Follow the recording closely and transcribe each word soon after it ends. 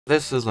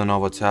This is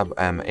Lenovo TAB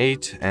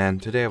M8,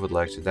 and today I would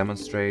like to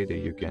demonstrate that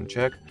you can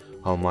check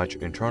how much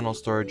internal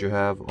storage you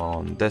have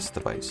on this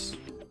device.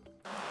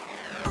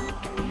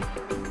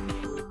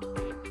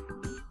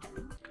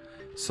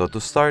 So to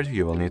start,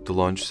 you will need to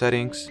launch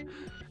Settings,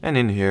 and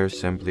in here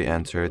simply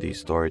enter the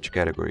storage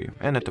category.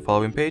 And at the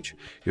following page,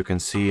 you can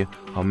see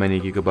how many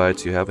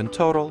gigabytes you have in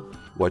total,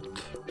 what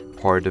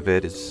part of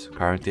it is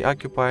currently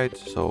occupied.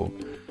 So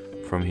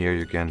from here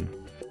you can,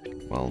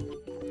 well,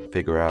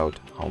 figure out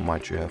how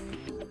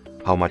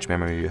much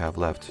memory you have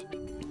left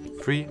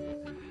free,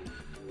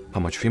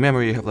 how much free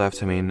memory you have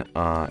left,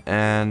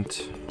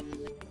 and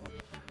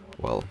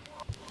well,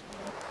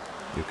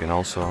 you can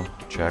also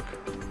check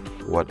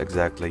what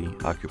exactly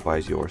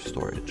occupies your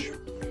storage.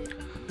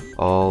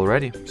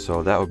 Alrighty,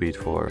 so that would be it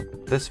for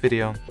this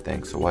video.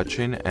 Thanks for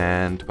watching,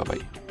 and bye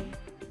bye.